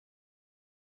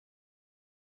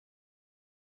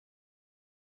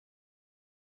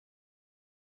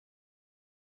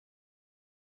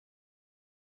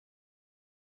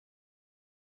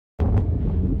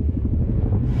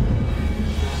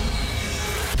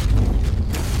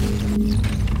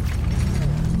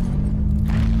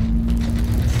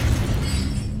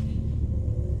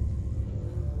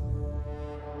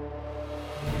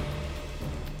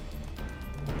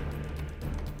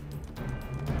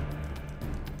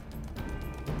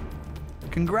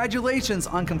Congratulations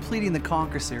on completing the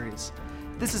Conquer series.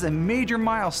 This is a major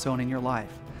milestone in your life.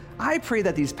 I pray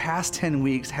that these past 10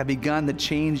 weeks have begun the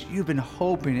change you've been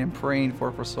hoping and praying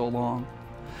for so long.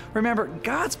 Remember,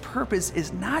 God's purpose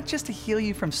is not just to heal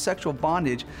you from sexual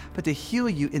bondage, but to heal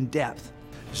you in depth.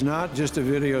 It's not just a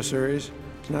video series.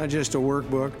 It's not just a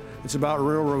workbook. It's about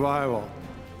real revival.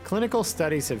 Clinical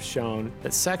studies have shown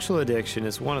that sexual addiction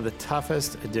is one of the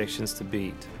toughest addictions to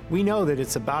beat. We know that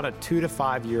it's about a 2 to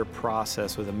 5 year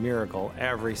process with a miracle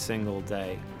every single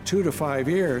day. 2 to 5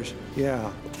 years,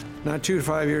 yeah. Not 2 to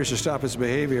 5 years to stop his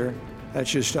behavior. That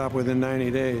should stop within 90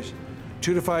 days.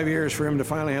 2 to 5 years for him to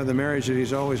finally have the marriage that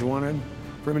he's always wanted,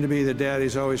 for him to be the dad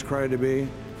he's always cried to be,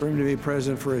 for him to be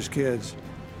present for his kids.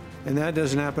 And that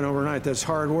doesn't happen overnight. That's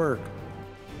hard work.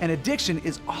 And addiction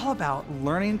is all about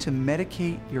learning to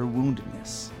medicate your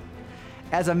woundedness.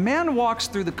 As a man walks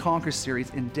through the Conquer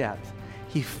series in depth,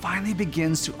 he finally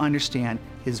begins to understand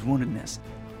his woundedness.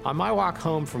 On my walk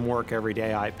home from work every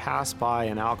day, I pass by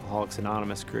an Alcoholics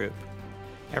Anonymous group.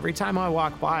 Every time I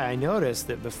walk by, I notice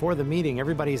that before the meeting,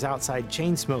 everybody's outside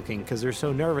chain smoking because they're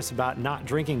so nervous about not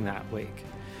drinking that week.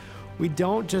 We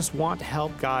don't just want to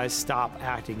help guys stop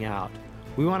acting out.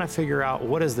 We want to figure out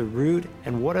what is the root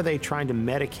and what are they trying to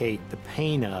medicate the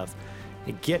pain of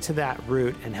and get to that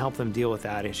root and help them deal with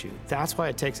that issue. That's why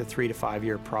it takes a 3 to 5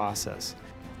 year process.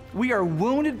 We are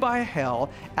wounded by hell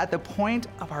at the point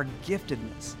of our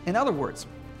giftedness. In other words,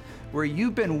 where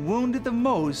you've been wounded the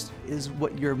most is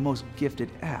what you're most gifted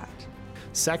at.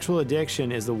 Sexual addiction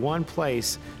is the one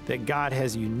place that God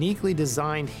has uniquely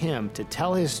designed him to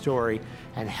tell his story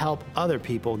and help other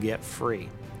people get free.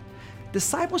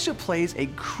 Discipleship plays a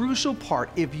crucial part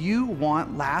if you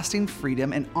want lasting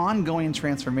freedom and ongoing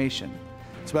transformation.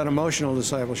 It's about emotional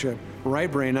discipleship. Right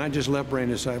brain, not just left brain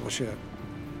discipleship.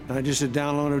 Not just a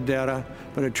download of data,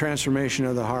 but a transformation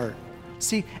of the heart.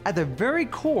 See, at the very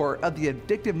core of the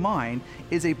addictive mind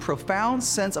is a profound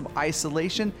sense of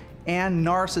isolation and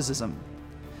narcissism.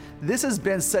 This has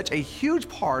been such a huge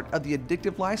part of the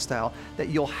addictive lifestyle that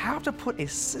you'll have to put a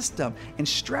system and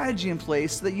strategy in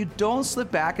place so that you don't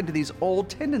slip back into these old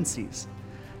tendencies.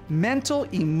 Mental,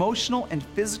 emotional, and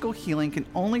physical healing can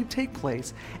only take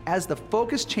place as the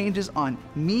focus changes on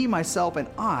me, myself, and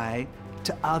I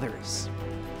to others.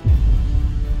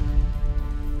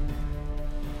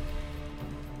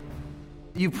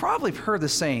 You've probably heard the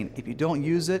saying, if you don't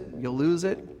use it, you'll lose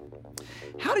it.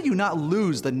 How do you not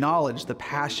lose the knowledge, the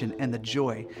passion, and the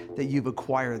joy that you've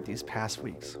acquired these past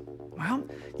weeks? Well,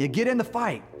 you get in the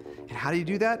fight. And how do you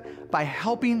do that? By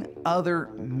helping other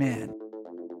men.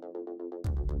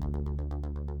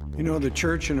 You know, the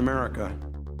church in America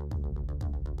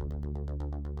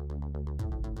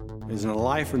is in a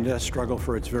life and death struggle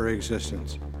for its very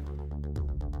existence.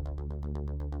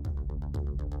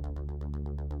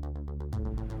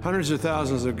 Hundreds of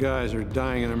thousands of guys are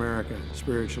dying in America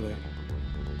spiritually.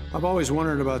 I've always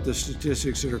wondered about the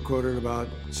statistics that are quoted about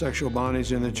sexual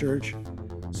bondage in the church,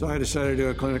 so I decided to do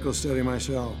a clinical study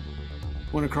myself.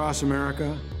 Went across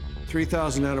America,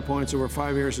 3,000 data points over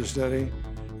 5 years of study,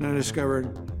 and I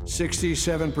discovered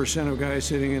 67% of guys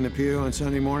sitting in the pew on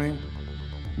Sunday morning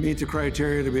meet the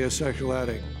criteria to be a sexual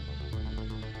addict.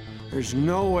 There's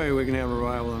no way we can have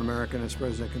revival in America in its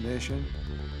present condition.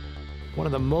 One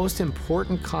of the most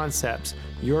important concepts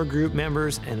your group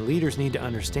members and leaders need to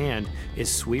understand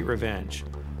is sweet revenge,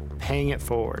 paying it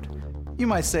forward. You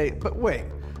might say, but wait,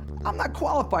 I'm not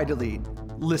qualified to lead.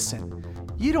 Listen,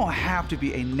 you don't have to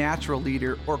be a natural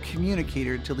leader or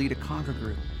communicator to lead a Conquer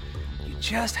group. You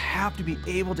just have to be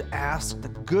able to ask the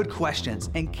good questions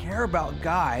and care about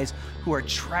guys who are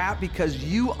trapped because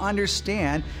you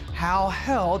understand how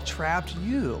hell trapped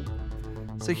you.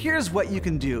 So here's what you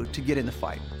can do to get in the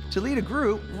fight. To lead a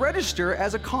group, register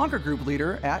as a Conquer group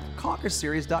leader at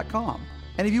conquerseries.com.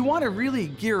 And if you want to really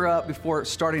gear up before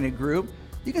starting a group,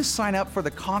 you can sign up for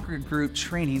the Conquer group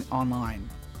training online.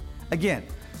 Again,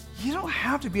 you don't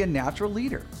have to be a natural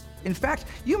leader. In fact,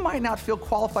 you might not feel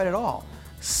qualified at all.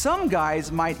 Some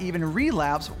guys might even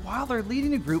relapse while they're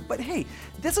leading a group, but hey,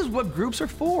 this is what groups are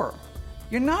for.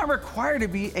 You're not required to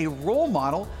be a role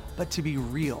model, but to be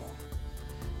real.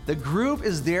 The group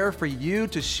is there for you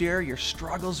to share your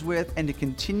struggles with and to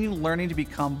continue learning to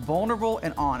become vulnerable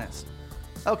and honest.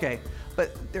 Okay,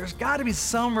 but there's got to be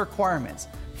some requirements.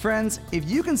 Friends, if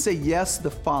you can say yes to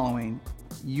the following,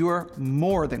 you're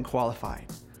more than qualified.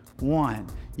 1,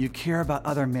 you care about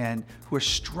other men who are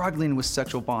struggling with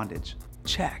sexual bondage.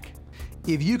 Check.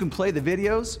 If you can play the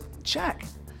videos, check.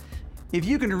 If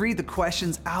you can read the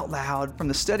questions out loud from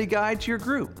the study guide to your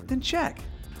group, then check.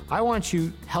 I want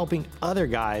you helping other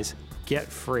guys get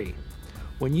free.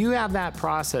 When you have that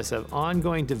process of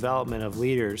ongoing development of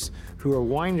leaders who are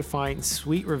wanting to find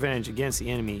sweet revenge against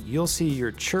the enemy, you'll see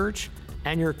your church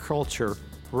and your culture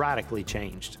radically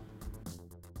changed.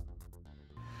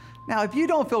 Now, if you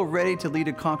don't feel ready to lead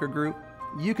a Conquer group,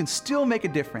 you can still make a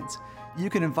difference. You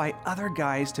can invite other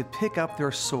guys to pick up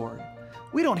their sword.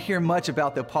 We don't hear much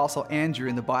about the Apostle Andrew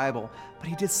in the Bible, but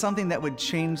he did something that would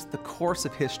change the course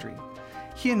of history.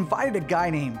 He invited a guy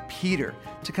named Peter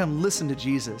to come listen to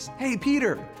Jesus. Hey,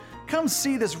 Peter, come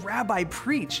see this rabbi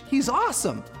preach. He's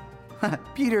awesome.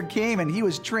 Peter came and he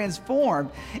was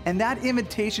transformed, and that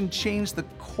invitation changed the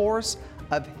course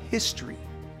of history.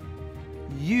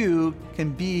 You can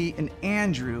be an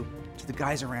Andrew to the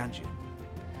guys around you.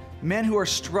 Men who are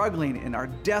struggling and are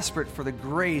desperate for the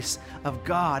grace of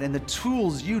God and the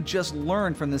tools you just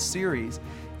learned from this series.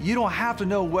 You don't have to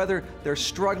know whether they're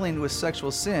struggling with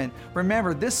sexual sin.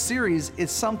 Remember, this series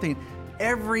is something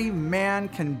every man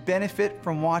can benefit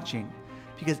from watching,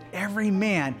 because every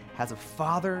man has a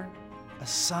father, a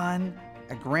son,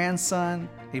 a grandson,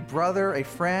 a brother, a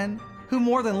friend, who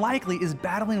more than likely is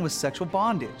battling with sexual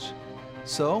bondage.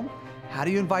 So, how do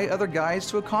you invite other guys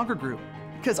to a Conquer group?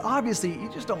 Because obviously,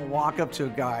 you just don't walk up to a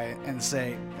guy and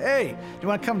say, hey, do you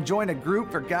want to come join a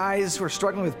group for guys who are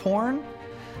struggling with porn?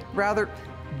 Rather,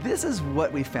 this is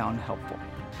what we found helpful.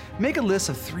 Make a list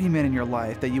of 3 men in your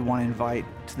life that you want to invite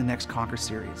to the next Conquer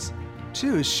series.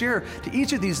 2 is share to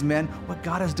each of these men what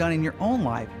God has done in your own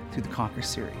life through the Conquer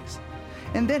series.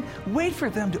 And then wait for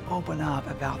them to open up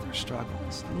about their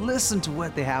struggles. Listen to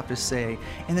what they have to say.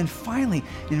 And then finally,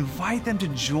 invite them to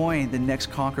join the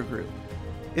next Conquer group.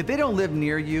 If they don't live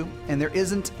near you and there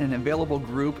isn't an available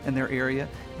group in their area,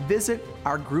 visit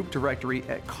our group directory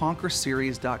at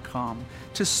conquerseries.com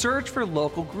to search for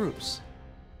local groups.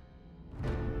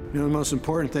 You know, the most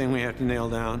important thing we have to nail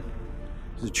down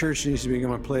is the church needs to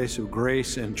become a place of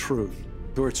grace and truth,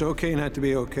 where it's okay not to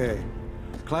be okay.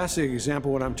 Classic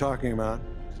example of what I'm talking about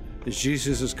is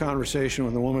Jesus' conversation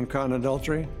with the woman caught in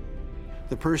adultery.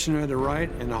 The person who had the right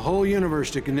in the whole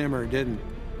universe to condemn her didn't.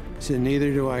 He said,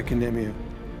 neither do I condemn you,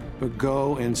 but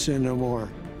go and sin no more.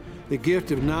 The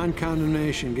gift of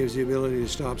non-condemnation gives the ability to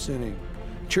stop sinning.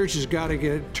 Church has got to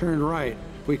get it turned right.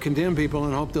 We condemn people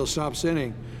and hope they'll stop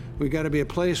sinning. We've got to be a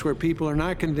place where people are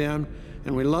not condemned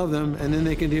and we love them, and then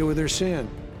they can deal with their sin.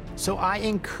 So I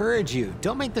encourage you,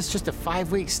 don't make this just a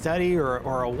 5-week study or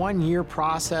a 1-year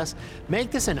process. Make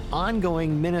this an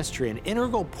ongoing ministry, an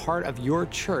integral part of your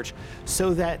church,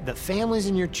 so that the families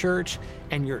in your church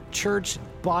and your church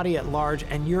body at large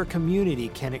and your community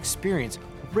can experience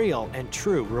real and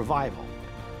true revival.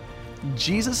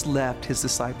 Jesus left his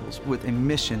disciples with a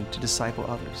mission to disciple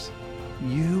others.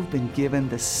 You've been given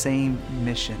the same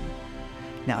mission.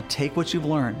 Now take what you've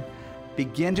learned,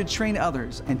 begin to train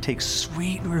others, and take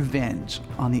sweet revenge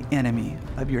on the enemy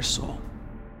of your soul.